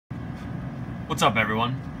What's up,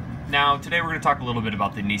 everyone? Now, today we're going to talk a little bit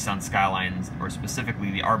about the Nissan Skylines, or specifically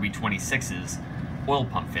the RB26's oil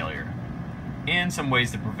pump failure, and some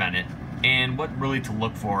ways to prevent it, and what really to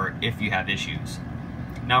look for if you have issues.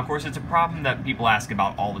 Now, of course, it's a problem that people ask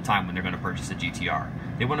about all the time when they're going to purchase a GTR.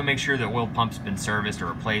 They want to make sure the oil pump's been serviced or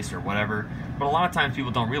replaced or whatever, but a lot of times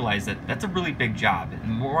people don't realize that that's a really big job, and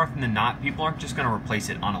more often than not, people aren't just going to replace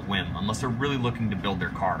it on a whim unless they're really looking to build their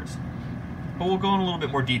cars. But we'll go in a little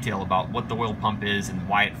bit more detail about what the oil pump is and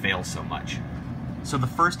why it fails so much. So the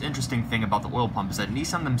first interesting thing about the oil pump is that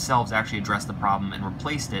Nissan themselves actually addressed the problem and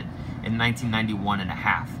replaced it in 1991 and a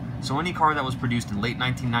half. So any car that was produced in late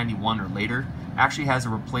 1991 or later actually has a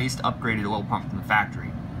replaced, upgraded oil pump from the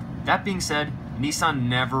factory. That being said, Nissan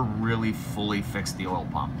never really fully fixed the oil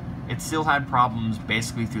pump. It still had problems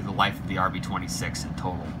basically through the life of the RB26 in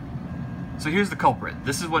total. So here's the culprit.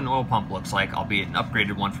 This is what an oil pump looks like, albeit an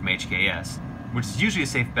upgraded one from HKS, which is usually a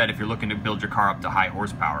safe bet if you're looking to build your car up to high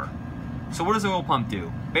horsepower. So what does the oil pump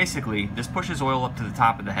do? Basically, this pushes oil up to the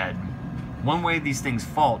top of the head. One way these things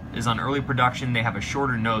fault is on early production they have a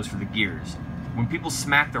shorter nose for the gears. When people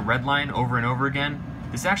smack the red line over and over again,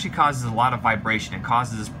 this actually causes a lot of vibration and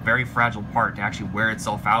causes this very fragile part to actually wear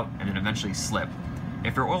itself out and then eventually slip.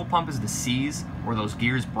 If your oil pump is to seize or those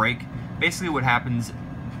gears break, basically what happens,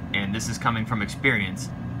 and this is coming from experience,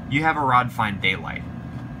 you have a rod find daylight.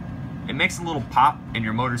 It makes a little pop and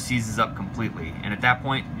your motor seizes up completely, and at that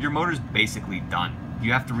point your motor's basically done.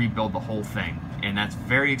 You have to rebuild the whole thing, and that's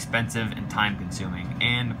very expensive and time consuming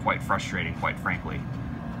and quite frustrating, quite frankly.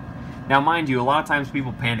 Now mind you, a lot of times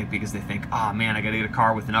people panic because they think, oh man, I gotta get a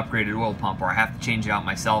car with an upgraded oil pump or I have to change it out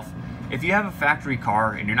myself. If you have a factory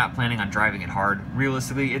car and you're not planning on driving it hard,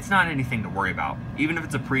 realistically it's not anything to worry about, even if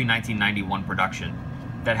it's a pre-1991 production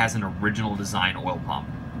that has an original design oil pump.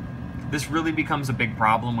 This really becomes a big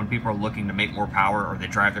problem when people are looking to make more power or they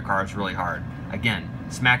drive their cars really hard. Again,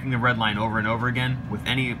 smacking the red line over and over again with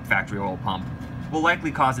any factory oil pump will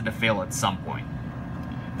likely cause it to fail at some point.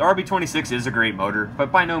 The RB26 is a great motor,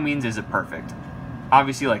 but by no means is it perfect.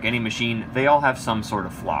 Obviously, like any machine, they all have some sort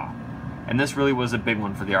of flaw. And this really was a big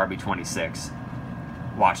one for the RB26.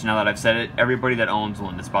 Watch, now that I've said it, everybody that owns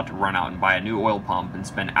one that's about to run out and buy a new oil pump and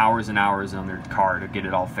spend hours and hours on their car to get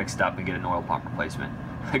it all fixed up and get an oil pump replacement.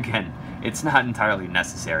 Again, it's not entirely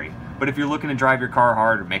necessary, but if you're looking to drive your car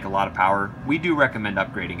hard or make a lot of power, we do recommend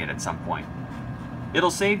upgrading it at some point.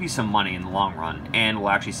 It'll save you some money in the long run, and will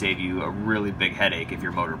actually save you a really big headache if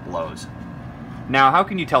your motor blows. Now, how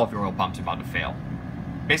can you tell if your oil pump's about to fail?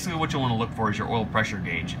 Basically what you'll want to look for is your oil pressure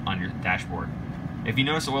gauge on your dashboard. If you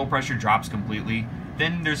notice the oil pressure drops completely,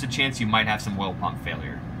 then there's a chance you might have some oil pump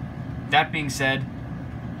failure. That being said,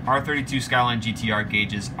 R32 Skyline GTR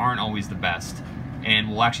gauges aren't always the best, and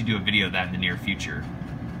we'll actually do a video of that in the near future.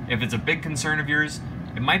 If it's a big concern of yours,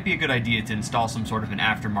 it might be a good idea to install some sort of an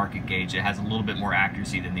aftermarket gauge that has a little bit more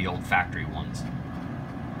accuracy than the old factory ones.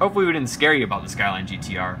 Hopefully we didn't scare you about the Skyline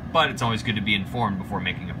GTR, but it's always good to be informed before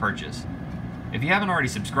making a purchase. If you haven't already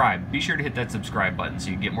subscribed, be sure to hit that subscribe button so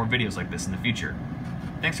you can get more videos like this in the future.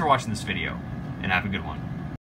 Thanks for watching this video, and have a good one.